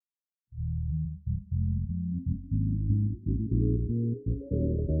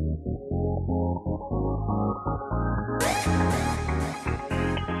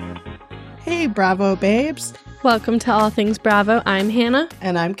Hey, Bravo babes. Welcome to All Things Bravo. I'm Hannah.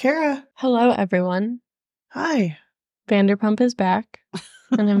 And I'm Kara. Hello, everyone. Hi. Vanderpump is back,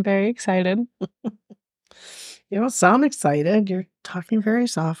 and I'm very excited. You don't sound excited. You're talking very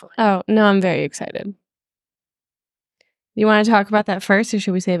softly. Oh, no, I'm very excited. You want to talk about that first, or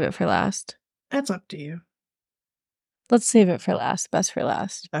should we save it for last? That's up to you. Let's save it for last. Best for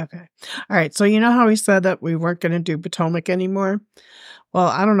last. Okay. All right. So you know how we said that we weren't going to do Potomac anymore? Well,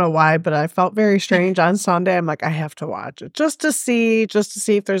 I don't know why, but I felt very strange on Sunday. I'm like, I have to watch it just to see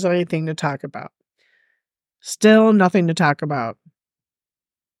if there's anything to talk about. Still nothing to talk about.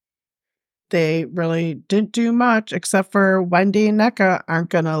 They really didn't do much except for Wendy and Nneka aren't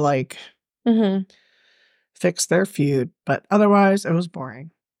going to fix their feud. But otherwise, it was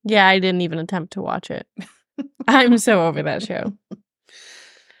boring. Yeah, I didn't even attempt to watch it. I'm so over that show.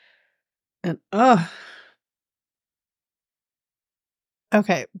 And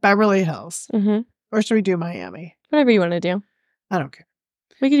okay, Beverly Hills. Or should we do Miami? Whatever you want to do. I don't care.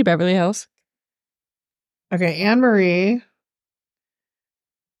 We could do Beverly Hills. Okay, Anne-Marie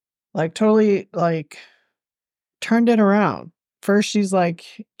totally turned it around. First she's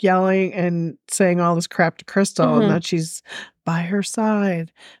yelling and saying all this crap to Crystal, and then she's by her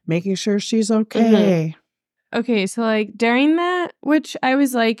side, making sure she's okay. Okay, so during that, which I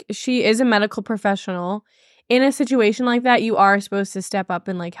was she is a medical professional. In a situation like that, you are supposed to step up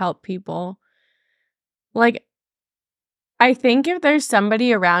and help people. I think if there's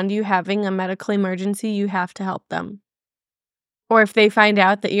somebody around you having a medical emergency, you have to help them. Or if they find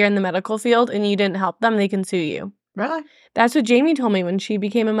out that you're in the medical field and you didn't help them, they can sue you. Really? That's what Jamie told me when she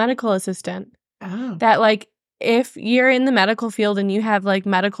became a medical assistant. Oh. That if you're in the medical field and you have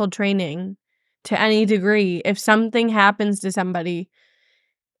medical training to any degree, if something happens to somebody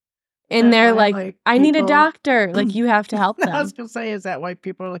and they're I need a doctor, you have to help them. I was going to say, is that why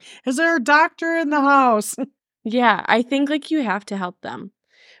people are is there a doctor in the house? Yeah, I think you have to help them.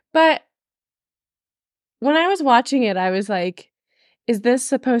 But when I was watching it, I was is this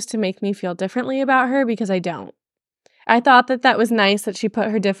supposed to make me feel differently about her? Because I don't. I thought that was nice that she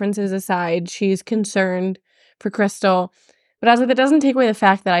put her differences aside. She's concerned for Crystal. But I was that doesn't take away the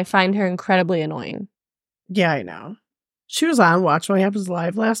fact that I find her incredibly annoying. Yeah, I know. She was on Watch What Happens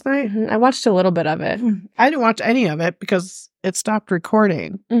Live last night. I watched a little bit of it. I didn't watch any of it because it stopped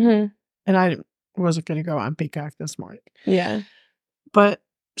recording. And I wasn't going to go on Peacock this morning. Yeah. But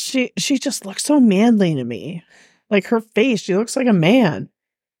she just looks so manly to me. Her face, she looks like a man.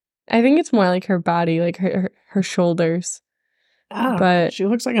 I think it's more her body, her shoulders. But she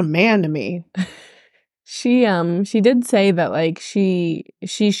looks like a man to me. She did say that she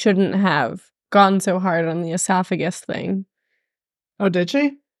shouldn't have gone so hard on the esophagus thing. Oh, did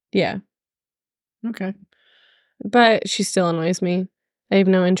she? Yeah. Okay. But she still annoys me. I have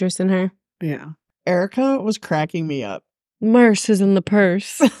no interest in her. Yeah. Erica was cracking me up. Merce is in the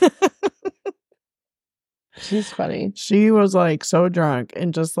purse. She's funny. She was so drunk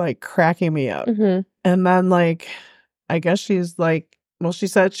and just cracking me up. And then I guess she's well, she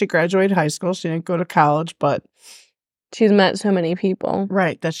said she graduated high school. She didn't go to college, but she's met so many people.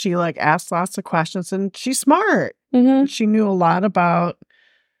 Right. That she asked lots of questions, and she's smart. She knew a lot about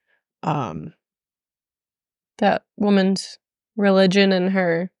that woman's religion and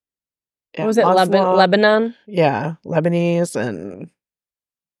her, what was it, Lebanon? Yeah, Lebanese and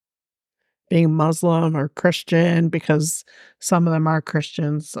being Muslim or Christian, because some of them are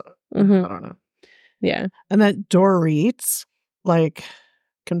Christians. I don't know. Yeah. And then Dorit's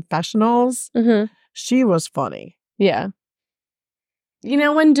confessionals, she was funny. Yeah. You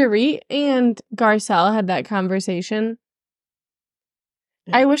know, when Dorit and Garcelle had that conversation,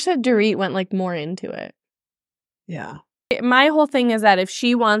 I wish that Dorit went more into it. Yeah. My whole thing is that if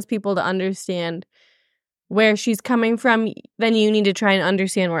she wants people to understand where she's coming from, then you need to try and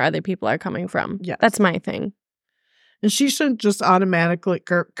understand where other people are coming from. Yeah. That's my thing. And she shouldn't just automatically,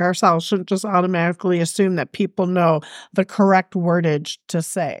 Garcelle shouldn't just automatically assume that people know the correct wordage to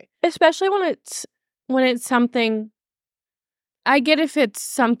say. Especially when it's something, I get if it's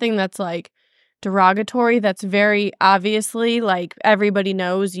something that's derogatory, that's very obviously everybody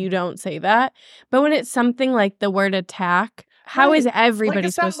knows you don't say that. But when it's something like the word attack, how is everybody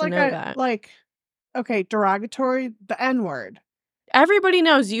supposed to know that? Okay, derogatory, the N-word. Everybody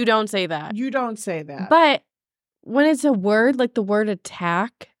knows you don't say that. You don't say that. But when it's a word like the word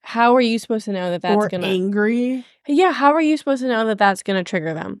attack, how are you supposed to know that that's going to... Or angry? Yeah, how are you supposed to know that that's going to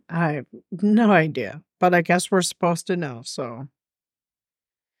trigger them? I have no idea. But I guess we're supposed to know, so...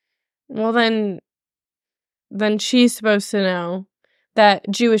 Well, then then she's supposed to know that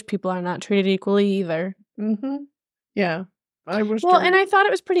Jewish people are not treated equally either. Mm-hmm. Yeah. Well, and I thought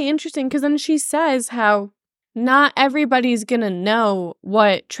it was pretty interesting because then she says how not everybody's gonna know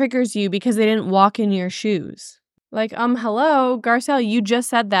what triggers you because they didn't walk in your shoes. Like, hello, Garcelle, you just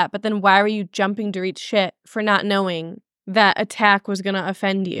said that, but then why were you jumping to reach shit for not knowing that attack was gonna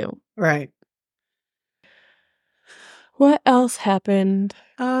offend you? Right. What else happened?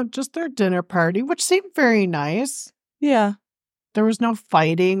 Just their dinner party, which seemed very nice. Yeah. There was no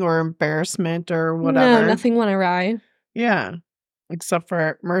fighting or embarrassment or whatever. No, nothing went awry. Yeah. Except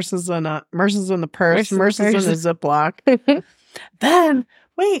for Merce's in the purse, Merce's in the Ziploc. Then,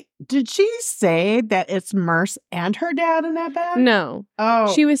 wait, did she say that it's Merce and her dad in that bag? No.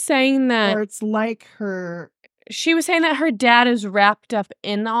 Oh. She was saying that... Or it's like her... She was saying that her dad is wrapped up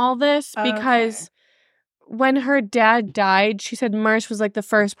in all this because when her dad died, she said Merce was like the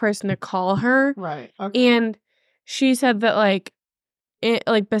first person to call her. Right. Okay. And she said that like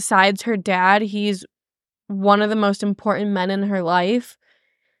besides her dad, he's one of the most important men in her life.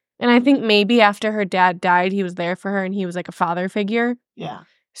 And I think maybe after her dad died, he was there for her and he was like a father figure. Yeah.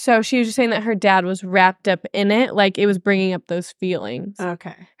 So she was just saying that her dad was wrapped up in it, like it was bringing up those feelings.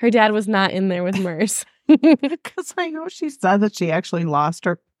 Okay. Her dad was not in there with Merce. Because I know she said that she actually lost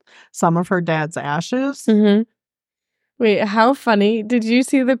some of her dad's ashes. Mm-hmm. Wait, how funny. Did you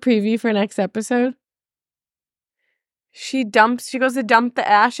see the preview for next episode? She goes to dump the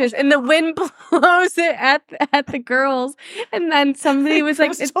ashes and the wind blows it at the girls. And then somebody was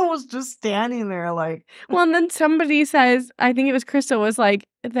like... Crystal was just standing there like... Well, and then somebody says, I think it was Crystal, was like,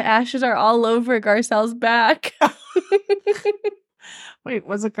 the ashes are all over Garcelle's back. Wait,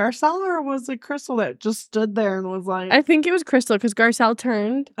 was it Garcelle or was it Crystal that just stood there and was like... I think it was Crystal because Garcelle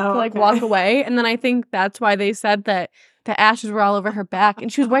turned to like walk away. And then I think that's why they said that the ashes were all over her back.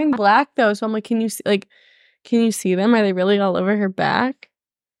 And she was wearing black though. So I'm like, can you see them? Are they really all over her back?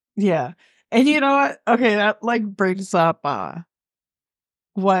 Yeah. And you know what? Okay, that like brings up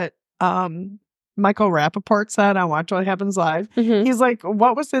what Michael Rappaport said on Watch What Happens Live. Mm-hmm. He's like,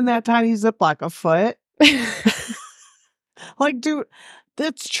 what was in that tiny Ziploc? A foot? Like, dude,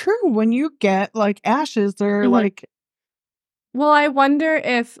 that's true. When you get like ashes, they're like... Well, I wonder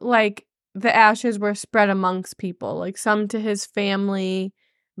if like the ashes were spread amongst people, like some to his family.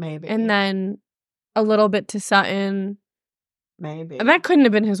 Maybe. And then a little bit to Sutton. Maybe. And that couldn't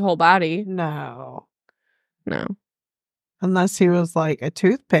have been his whole body. No. Unless he was like a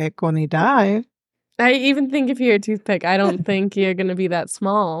toothpick when he died. I even think if you're a toothpick, I don't think you're going to be that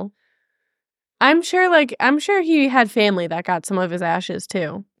small. I'm sure he had family that got some of his ashes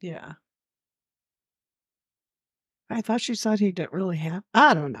too. Yeah. I thought she said he didn't really have...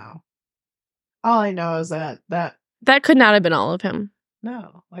 I don't know. All I know is that could not have been all of him.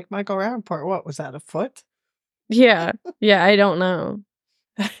 No. Like Michael Rappaport, what was that, a foot? Yeah. Yeah, I don't know.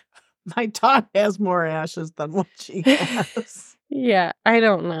 My dog has more ashes than what she has. Yeah, I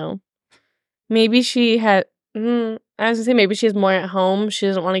don't know. Maybe she had... I was going to say maybe she has more at home. She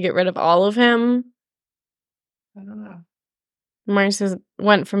doesn't want to get rid of all of him. I don't know. Marcia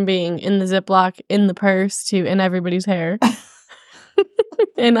went from being in the Ziploc, in the purse, to in everybody's hair.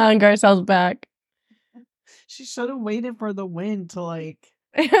 And on Garcelle's back. She should have waited for the wind to like...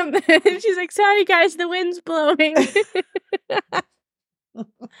 She's like, sorry guys, the wind's blowing.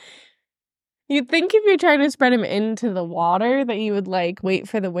 You'd think if you're trying to spread him into the water that you would like wait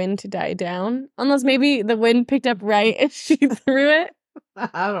for the wind to die down. Unless maybe the wind picked up right as she threw it.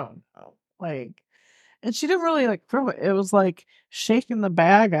 I don't know. Like, and she didn't really like throw it. It was like shaking the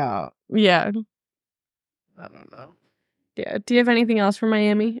bag out. Yeah. I don't know. Yeah. Do you have anything else for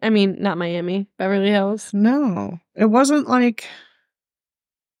Miami? I mean, not Miami, Beverly Hills. No. It wasn't like...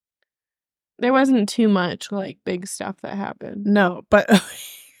 There wasn't too much like big stuff that happened. No, but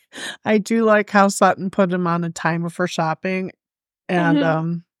I do like how Sutton put him on a timer for shopping.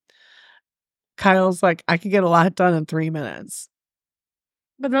 And Kyle's like, I could get a lot done in 3 minutes.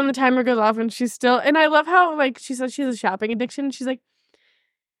 But then the timer goes off and she's still... And I love how like she says she has a shopping addiction. She's like,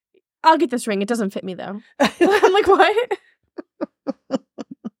 I'll get this ring. It doesn't fit me though. I'm like, what?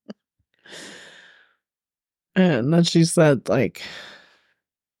 And then she said like,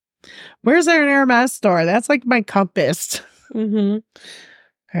 where's there an Hermes store? That's like my compass. Mm-hmm.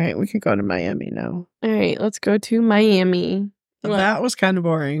 All right, we can go to Miami now. All right, let's go to Miami. That was kind of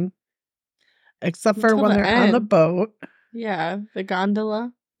boring. Except for when they're on the boat. Yeah, the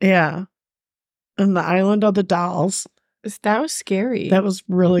gondola. Yeah. And the island of the dolls. That was scary. That was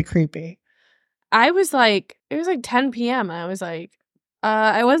really creepy. I was like, it was like 10 p.m. I was like,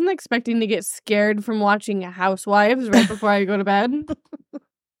 I wasn't expecting to get scared from watching Housewives right before I go to bed.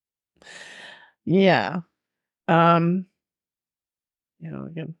 Yeah. Again.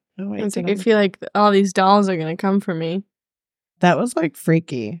 It's like I feel like all these dolls are gonna come for me. That was like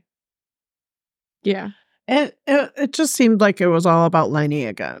freaky. Yeah. It just seemed like it was all about Lenny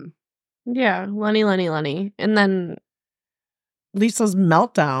again. Yeah, Lenny. And then Lisa's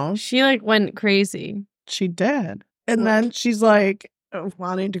meltdown. She like went crazy. She did. And then she's like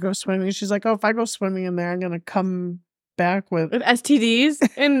wanting to go swimming. She's like, oh, if I go swimming in there, I'm going to come back with STDs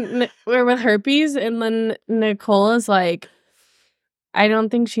and or with herpes. And then Nicole is like, I don't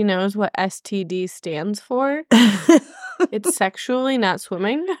think she knows what STD stands for. It's sexually, not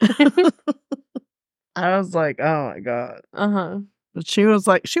swimming. I was like, oh my God. Uh-huh. But she was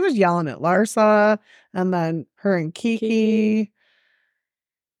yelling at Larsa and then her and Kiki.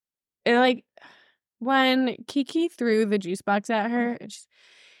 And like when Kiki threw the juice box at her,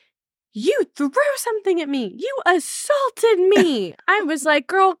 you threw something at me. You assaulted me. I was like,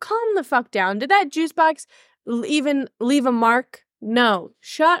 girl, calm the fuck down. Did that juice box even leave a mark? No.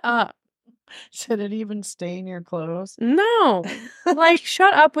 Shut up. Did it even stain your clothes? No. Like,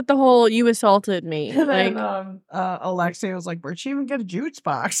 shut up with the whole you assaulted me. And then Alexia was like, where'd she even get a juice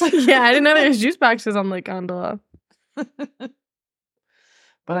box? Yeah, I didn't know there was juice boxes on the gondola.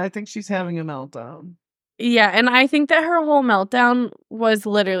 But I think she's having a meltdown. Yeah, and I think that her whole meltdown was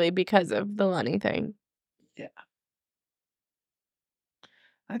literally because of the Lenny thing. Yeah.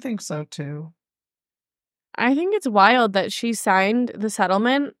 I think so, too. I think it's wild that she signed the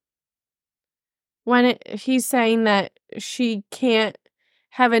settlement when he's saying that she can't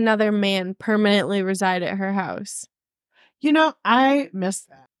have another man permanently reside at her house. I missed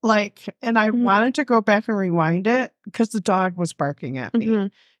that. And I wanted to go back and rewind it because the dog was barking at me. Mm-hmm.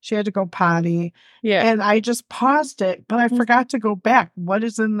 She had to go potty. Yeah. And I just paused it, but I forgot to go back. What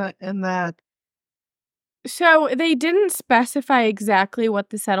is in that? So they didn't specify exactly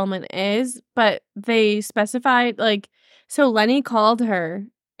what the settlement is, but they specified, so Lenny called her,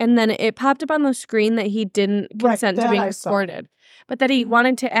 and then it popped up on the screen that he didn't consent to being recorded, but that he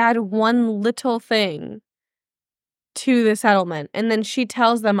wanted to add one little thing to the settlement. And then she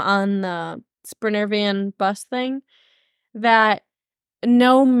tells them on the Sprinter van bus thing that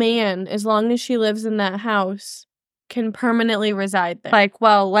no man, as long as she lives in that house, can permanently reside there. Like,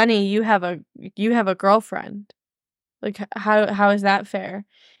 well, Lenny, you have a girlfriend. Like, how is that fair?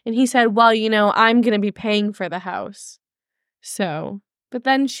 And he said, well, I'm going to be paying for the house. So, but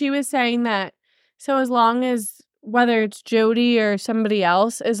then she was saying that, so as long as, whether it's Jody or somebody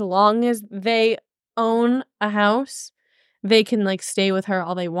else, as long as they own a house, they can stay with her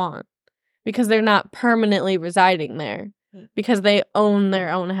all they want because they're not permanently residing there because they own their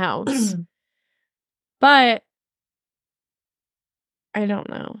own house. But I don't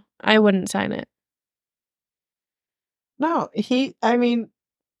know. I wouldn't sign it. No, you're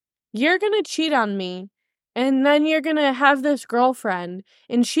going to cheat on me and then you're going to have this girlfriend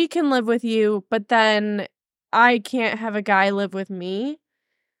and she can live with you, but then I can't have a guy live with me.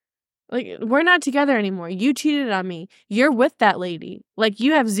 We're not together anymore. You cheated on me. You're with that lady.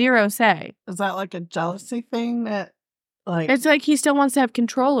 You have zero say. Is that a jealousy thing that, It's like he still wants to have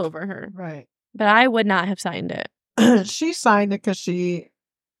control over her. Right. But I would not have signed it. She signed it because she...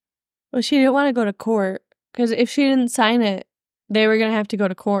 Well, she didn't want to go to court. Because if she didn't sign it, they were going to have to go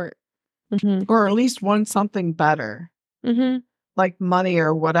to court. Mm-hmm. Or at least want something better. Mm-hmm. Like money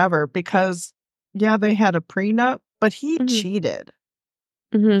or whatever. Because, yeah, they had a prenup, but he cheated.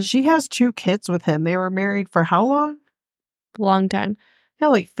 Mm-hmm. She has 2 kids with him. They were married for how long? A long time.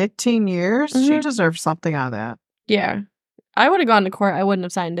 Yeah, 15 years. Mm-hmm. She deserves something out of that. Yeah. I would have gone to court. I wouldn't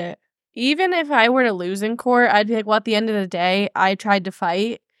have signed it. Even if I were to lose in court, I'd be like, well, at the end of the day, I tried to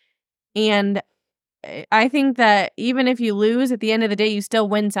fight. And I think that even if you lose, at the end of the day, you still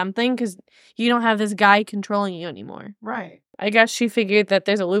win something because you don't have this guy controlling you anymore. Right. I guess she figured that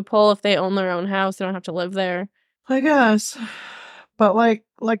there's a loophole. If they own their own house, they don't have to live there. I guess. But like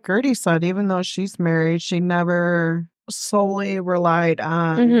Gertie said, even though she's married, she never solely relied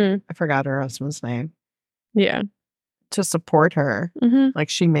on, I forgot her husband's name. Yeah. To support her. Mm-hmm.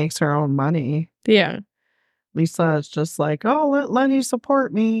 She makes her own money. Yeah. Lisa is just oh, let Lenny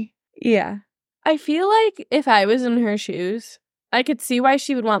support me. Yeah. I feel like if I was in her shoes, I could see why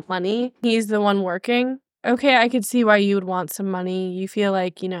she would want money. He's the one working. Okay, I could see why you would want some money. You feel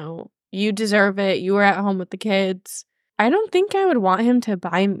like, you deserve it. You were at home with the kids. I don't think I would want him to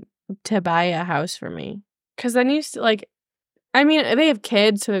buy a house for me. Because then you still, they have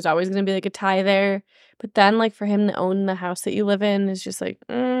kids, so there's always going to be a tie there. But then, for him to own the house that you live in is just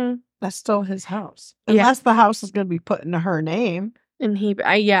That's still his house. Unless the house is going to be put into her name. And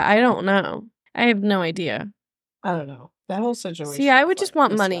I don't know. I have no idea. I don't know. That whole situation. See, I would just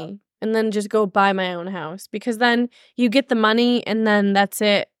want money. and then just go buy my own house, because then you get the money and then that's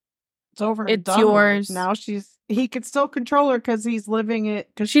it. It's over. It's done yours. with. Now he could still control her because he's living it.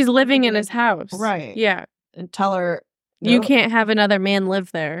 Because she's living in his house. Right. Yeah. And tell her. You can't have another man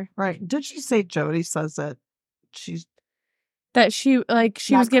live there. Right. Did she say Jody says that she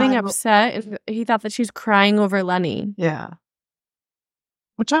was getting upset and he thought that she's crying over Lenny. Yeah.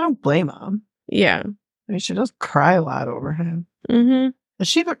 Which I don't blame him. Yeah. I mean, she does cry a lot over him. Mm-hmm.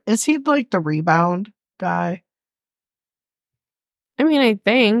 Is he like the rebound guy? I mean, I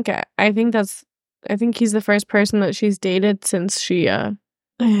think he's the first person that she's dated since she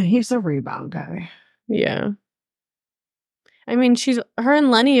he's a rebound guy. Yeah. I mean, her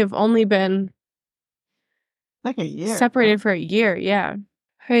and Lenny have only been like a year. Separated for a year, yeah.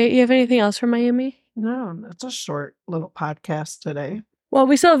 All right, you have anything else from Miami? No, it's a short little podcast today. Well,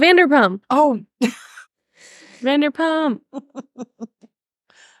 we saw Vanderpump. Oh. Vanderpump.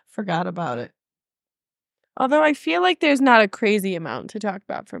 Forgot about it. Although I feel like there's not a crazy amount to talk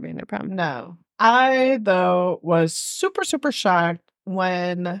about for Vanderpump. No. I, though, was super, super shocked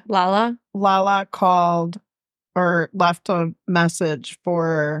when Lala called or left a message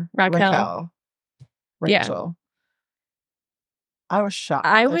for Rachel. Yeah. I was shocked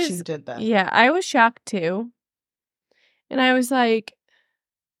that she did that. Yeah, I was shocked too. And I was like,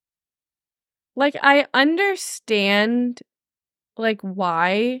 I understand,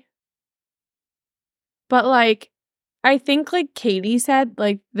 why. But, I think, Katie said,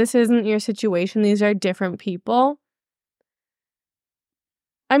 this isn't your situation. These are different people.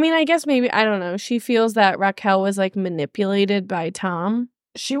 I mean, I guess maybe, I don't know. She feels that Raquel was, manipulated by Tom.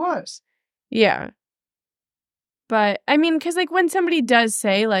 She was. Yeah. But, I mean, because, when somebody does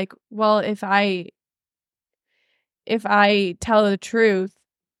say, well, if I tell the truth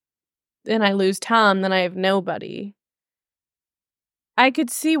and I lose Tom, then I have nobody. I could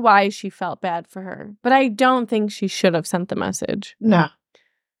see why she felt bad for her. But I don't think she should have sent the message. No.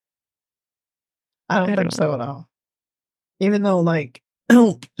 I don't think so at all. Even though,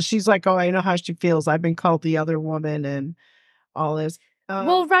 she's like, oh, I know how she feels. I've been called the other woman and all this.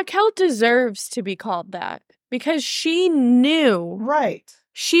 Well, Raquel deserves to be called that because she knew. Right.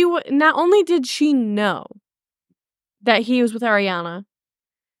 Not only did she know that he was with Ariana,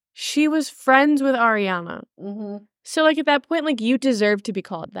 she was friends with Ariana. Mm-hmm. So, at that point, you deserve to be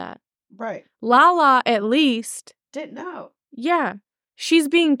called that. Right. Lala, at least. Didn't know. Yeah. She's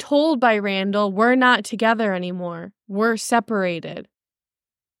being told by Randall, we're not together anymore. We're separated.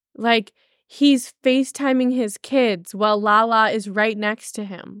 He's FaceTiming his kids while Lala is right next to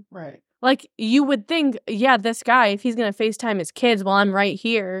him. Right. You would think, yeah, this guy, if he's going to FaceTime his kids while I'm right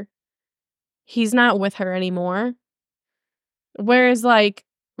here, he's not with her anymore. Whereas,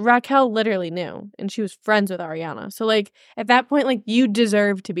 Raquel literally knew, and she was friends with Ariana. So, at that point, you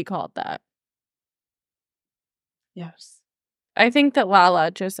deserve to be called that. Yes. I think that Lala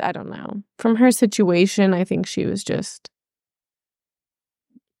just, I don't know. From her situation, I think she was just...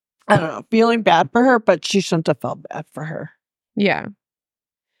 I don't know, feeling bad for her, but she shouldn't have felt bad for her. Yeah.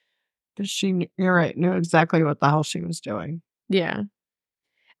 Because you're right, knew exactly what the hell she was doing. Yeah.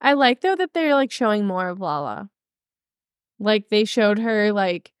 I like, though, that they're, showing more of Lala. They showed her,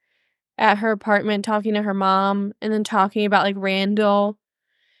 at her apartment talking to her mom and then talking about, Randall.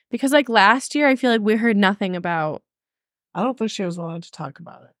 Because, last year, I feel we heard nothing about. I don't think she was allowed to talk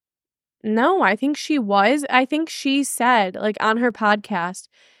about it. No, I think she was. I think she said, on her podcast,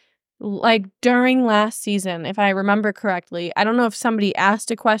 during last season, if I remember correctly, I don't know if somebody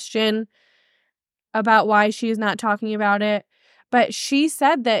asked a question about why she's not talking about it, but she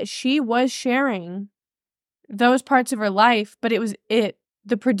said that she was sharing those parts of her life, but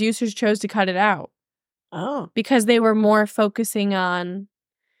the producers chose to cut it out. Oh. Because they were more focusing on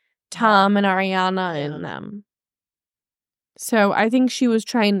Tom and Ariana and them. So I think she was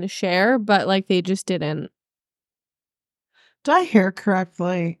trying to share, but they just didn't. Did I hear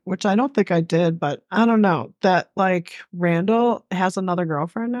correctly? Which I don't think I did, but I don't know. That Randall has another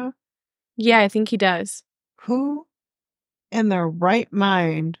girlfriend now? Yeah, I think he does. Who in their right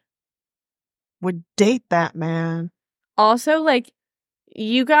mind would date that man? Also,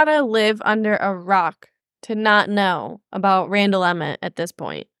 you gotta live under a rock to not know about Randall Emmett at this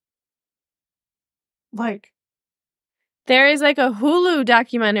point. There is a Hulu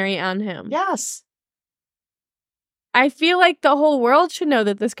documentary on him. Yes. I feel the whole world should know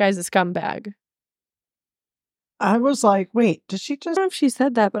that this guy's a scumbag. I was wait, did she just... I don't know if she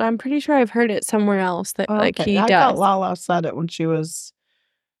said that, but I'm pretty sure I've heard it somewhere else that he does. I thought Lala said it when she was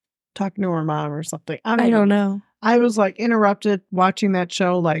talking to her mom or something. I don't know. I was interrupted watching that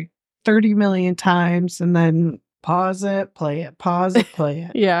show 30 million times and then pause it, play it, pause it, play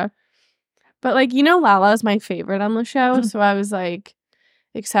it. Yeah. But, like, you know, Lala's my favorite on the show, so I was, like,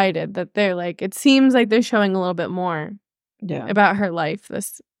 excited that they're, like, it seems like they're showing a little bit more about her life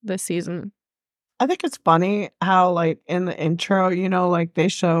this season. I think it's funny how, like, in the intro, you know, like, they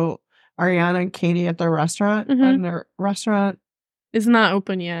show Ariana and Katie at their restaurant, and their restaurant It's not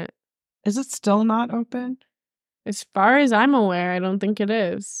open yet. is it still not open? As far as I'm aware, I don't think it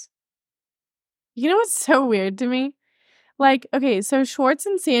is. You know what's so weird to me? Like, okay, so Schwartz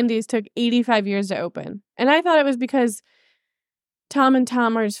and Sandy's took 85 years to open. And I thought it was because Tom and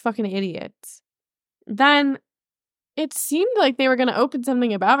Tom are just fucking idiots. Then it seemed like they were going to open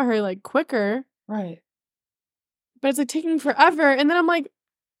something about her, like, quicker. Right. But it's, like, taking forever. And then I'm like,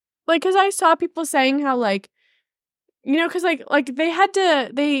 because I saw people saying how, like, you know, because, like they had to,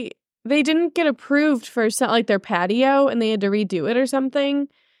 they didn't get approved for, like, their patio, and they had to redo it or something.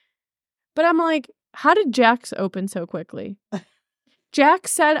 But I'm like, how did Jax open so quickly?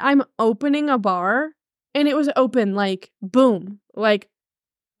 Jax said, I'm opening a bar, and it was open, like, boom, like,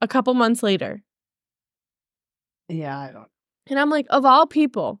 a couple months later. Yeah, I don't. And I'm like, of all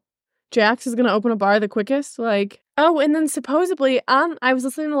people, Jax is going to open a bar the quickest? Like, oh, and then supposedly, I was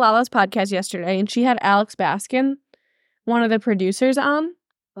listening to Lala's podcast yesterday, and she had Alex Baskin, one of the producers, on.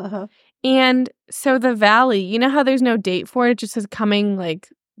 Uh-huh. And so the Valley, you know how there's no date for it? It just says coming, like,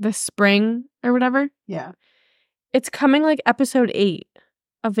 the spring or whatever? Yeah. It's coming, like, episode 8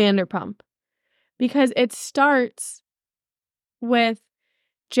 of Vanderpump. Because it starts with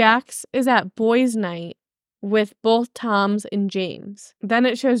Jax is at boys' night with both Toms and James. Then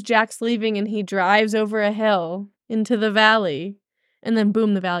it shows Jax leaving, and he drives over a hill into the Valley. And then,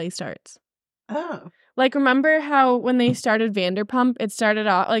 boom, the Valley starts. Oh. Like, remember how when they started Vanderpump, it started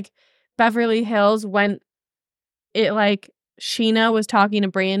off, like, Beverly Hills when it, like, Sheena was talking to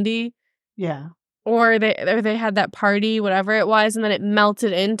Brandy? Yeah. Or they had that party, whatever it was, and then it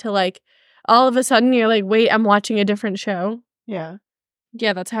melted into, like, all of a sudden you're like, wait, I'm watching a different show? Yeah.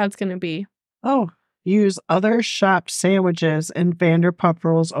 Yeah, that's how it's going to be. Oh. Use other shop sandwiches in Vanderpump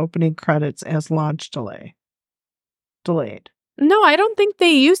Rules opening credits as launch delay. Delayed. No, I don't think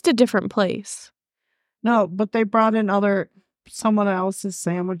they used a different place. No, but they brought in someone else's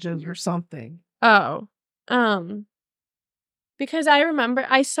sandwiches or something. Oh. Because I remember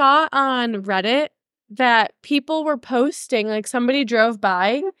I saw on Reddit that people were posting, like, somebody drove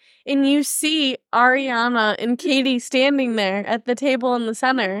by and you see Ariana and Katie standing there at the table in the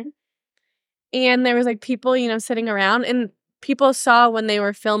center. And there was, like, people, you know, sitting around, and people saw when they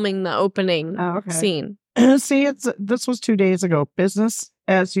were filming the opening scene. See, this was 2 days ago. Business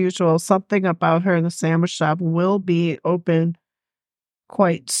as usual. Something about her in the sandwich shop will be open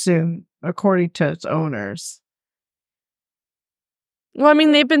quite soon, according to its owners. Well, I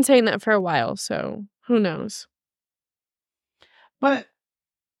mean, they've been saying that for a while, so who knows? But,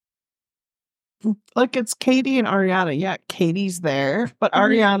 like, it's Katie and Ariana. Yeah, Katie's there, but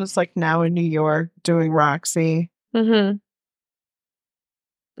Ariana's, like, now in New York doing Roxy. Mm-hmm.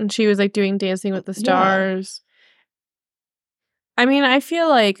 And she was, like, doing Dancing with the Stars. Yeah. I mean, I feel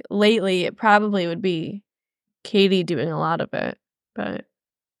like lately it probably would be Katie doing a lot of it, but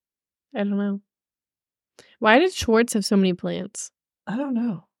I don't know. Why did Schwartz have so many plants? I don't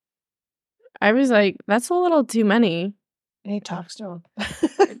know. I was like, that's a little too many. And he talks to him.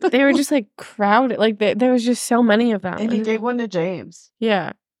 They were just, like, crowded. Like, there was just so many of them. And he gave one to James.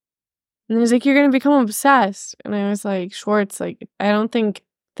 Yeah. And he was like, you're going to become obsessed. And I was like, Schwartz, like, I don't think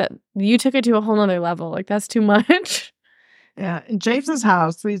that you took it to a whole nother level. Like, that's too much. Yeah. In James's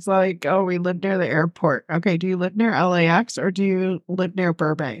house, he's like, oh, we live near the airport. Okay, do you live near LAX or do you live near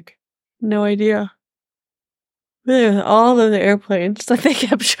Burbank? No idea. Yeah, all of the airplanes that they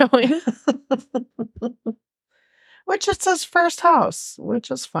kept showing. Which is his first house,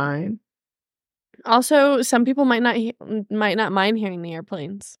 which is fine. Also, some people might not mind hearing the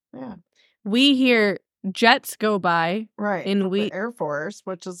airplanes. Yeah. We hear jets go by. Right. And the Air Force,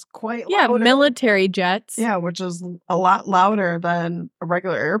 which is quite louder. Military jets. Yeah, which is a lot louder than a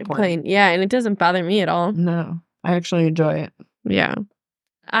regular airplane. Yeah, and it doesn't bother me at all. No, I actually enjoy it. Yeah.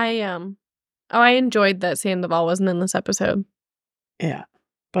 I enjoyed that Sandoval wasn't in this episode. Yeah,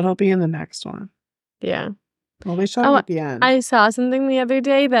 but he'll be in the next one. Yeah. Well, they showed at the end. I saw something the other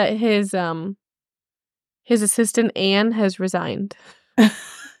day that his assistant Anne has resigned.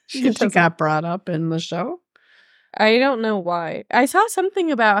 She got brought up in the show? I don't know why. I saw something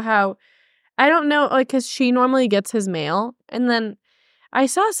about how, I don't know, like, because she normally gets his mail, and then I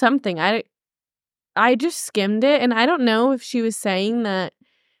saw something. I just skimmed it, and I don't know if she was saying that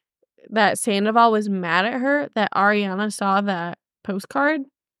Sandoval was mad at her that Ariana saw that postcard,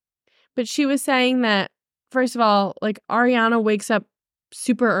 but she was saying that, first of all, like, Ariana wakes up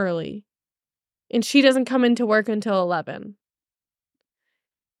super early. And she doesn't come into work until 11.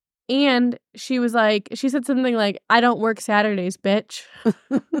 And she said something like, I don't work Saturdays, bitch.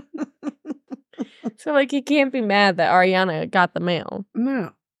 So, like, he can't be mad that Ariana got the mail.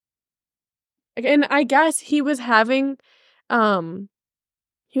 No. And I guess he was having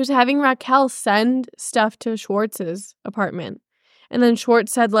Raquel send stuff to Schwartz's apartment. And then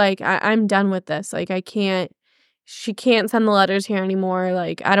Schwartz said, like, I'm done with this. Like, she can't send the letters here anymore.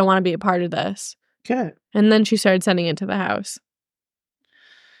 Like, I don't want to be a part of this. Good. And then she started sending it to the house.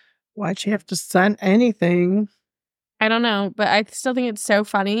 Why'd she have to send anything? I don't know, but I still think it's so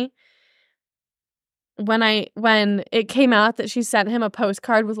funny. When it came out that she sent him a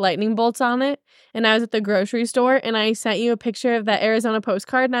postcard with lightning bolts on it, and I was at the grocery store, and I sent you a picture of that Arizona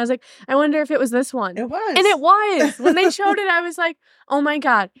postcard, and I was like, I wonder if it was this one. It was. And it was. When they showed it, I was like, oh my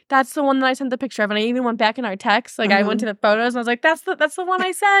God, that's the one that I sent the picture of. And I even went back in our text. Like, I went to the photos, and I was like, that's the one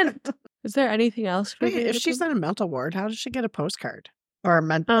I sent. Is there anything else? If she's in a mental ward, how does she get a postcard? Or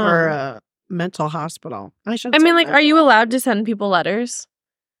a mental hospital? I mean, like, are you allowed to send people letters?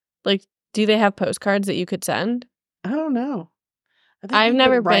 Like, do they have postcards that you could send? I don't know. I've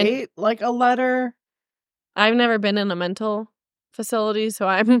never been like a letter. I've never been in a mental facility, so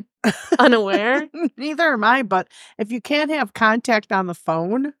I'm unaware. Neither am I. But if you can't have contact on the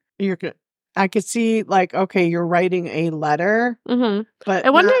phone, I could see, like, okay, you're writing a letter. Mm-hmm. But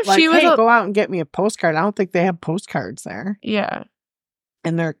I wonder if she was. Hey, go out and get me a postcard. I don't think they have postcards there. Yeah.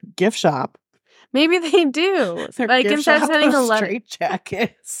 In their gift shop. Maybe they do. Like, instead of sending a letter. Straight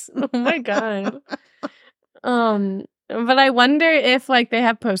jackets. Oh my God. But I wonder if, like, they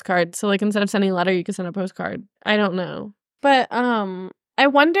have postcards. So, like, instead of sending a letter, you can send a postcard. I don't know. But I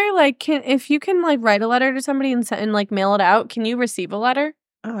wonder, like, if you can, like, write a letter to somebody and like mail it out, can you receive a letter?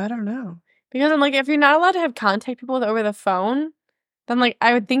 Oh, I don't know. Because I'm like, if you're not allowed to have contact people over the phone, then, like,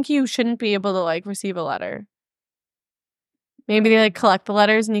 I would think you shouldn't be able to, like, receive a letter. Maybe they, like, collect the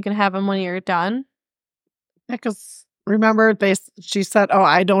letters and you can have them when you're done. Yeah, because remember, she said, oh,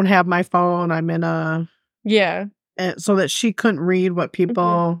 I don't have my phone. I'm in a... Yeah. So that she couldn't read what people...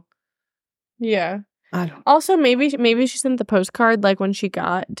 Mm-hmm. Yeah. I don't... Also, maybe she sent the postcard, like, when she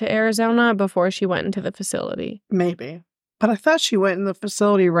got to Arizona before she went into the facility. Maybe. But I thought she went in the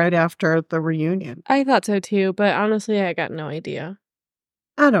facility right after the reunion. I thought so, too. But honestly, I got no idea.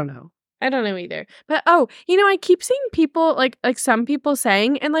 I don't know. I don't know either. But, I keep seeing people, like some people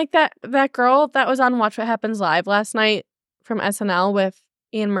saying, and, like, that girl that was on Watch What Happens Live last night from SNL with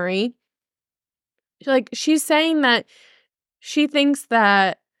Anne Marie, like, she's saying that she thinks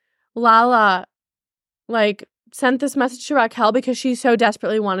that Lala, like, sent this message to Raquel because she so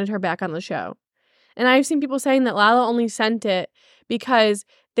desperately wanted her back on the show. And I've seen people saying that Lala only sent it because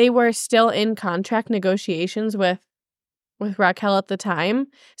they were still in contract negotiations with Raquel at the time.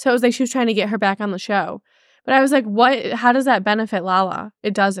 So it was like she was trying to get her back on the show. But I was like, what? How does that benefit Lala?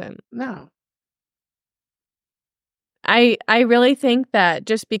 It doesn't. No. I really think that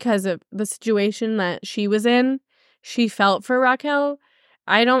just because of the situation that she was in, she felt for Raquel.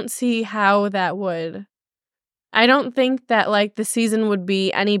 I don't see how that would... I don't think that, like, the season would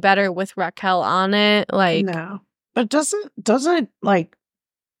be any better with Raquel on it. Like, no. But doesn't like,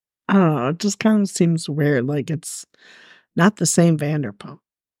 I don't know, it just kind of seems weird. Like, it's not the same Vanderpump.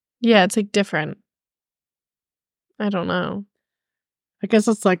 Yeah, it's, like, different. I don't know. I guess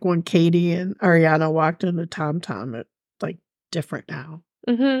it's like when Katie and Ariana walked into Tom Tom, it's, like, different now.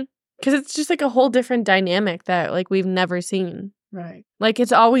 Mm-hmm. Because it's just, like, a whole different dynamic that, like, we've never seen. Right. Like,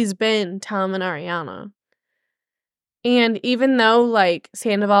 it's always been Tom and Ariana. And even though, like,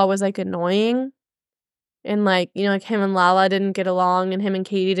 Sandoval was, like, annoying and, like, you know, like, him and Lala didn't get along and him and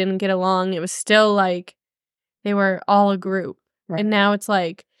Katie didn't get along, it was still, like, they were all a group. Right. And now it's,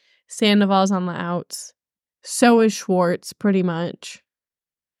 like, Sandoval's on the outs. So is Schwartz, pretty much.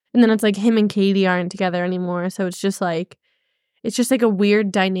 And then it's, like, him and Katie aren't together anymore. So it's just, like, a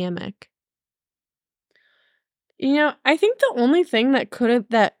weird dynamic. You know, I think the only thing that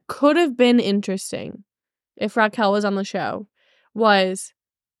could have been interesting if Raquel was on the show was,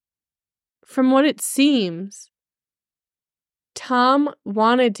 from what it seems, Tom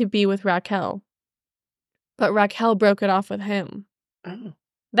wanted to be with Raquel, but Raquel broke it off with him. Oh.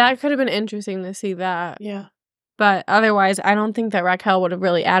 That could have been interesting to see that. Yeah. But otherwise, I don't think that Raquel would have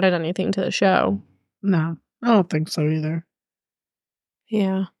really added anything to the show. No, I don't think so either.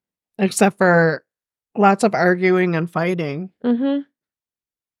 Yeah. Except for lots of arguing and fighting. Mm-hmm.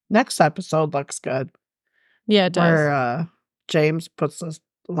 Next episode looks good. Yeah, it does. Where James puts this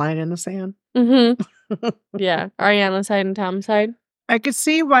line in the sand. Mm-hmm. Yeah. Ariana's side and Tom's side. I could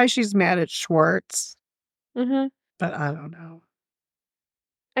see why she's mad at Schwartz. Mm-hmm. But I don't know.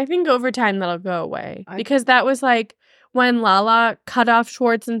 I think over time that'll go away. Because that was like when Lala cut off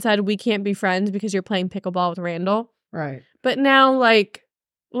Schwartz and said, we can't be friends because you're playing pickleball with Randall. Right. But now, like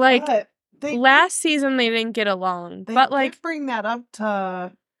But last season they didn't get along. they But like did bring that up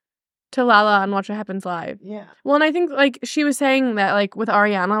to Lala on Watch What Happens Live. Yeah. Well, and I think like she was saying that like with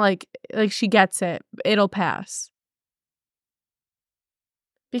Ariana, like she gets it. It'll pass.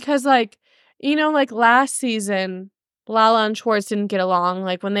 Because like, you know, like last season, Lala and Schwartz didn't get along.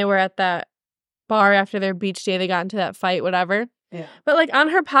 Like when they were at that bar after their beach day, they got into that fight, whatever. Yeah. But like on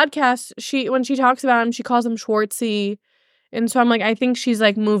her podcast, when she talks about him, she calls him Schwartzy. And so I'm like, I think she's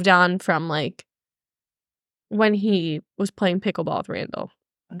like moved on from like when he was playing pickleball with Randall.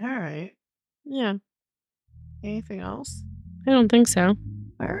 All right. Yeah. Anything else? I don't think so.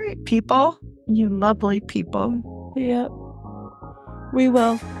 All right, people. You lovely people. Yep. We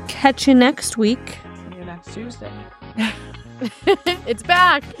will catch you next week. See you next Tuesday. It's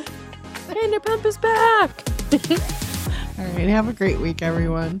back. Vanderpump is back. All right. Have a great week,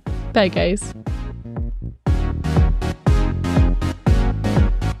 everyone. Bye, guys.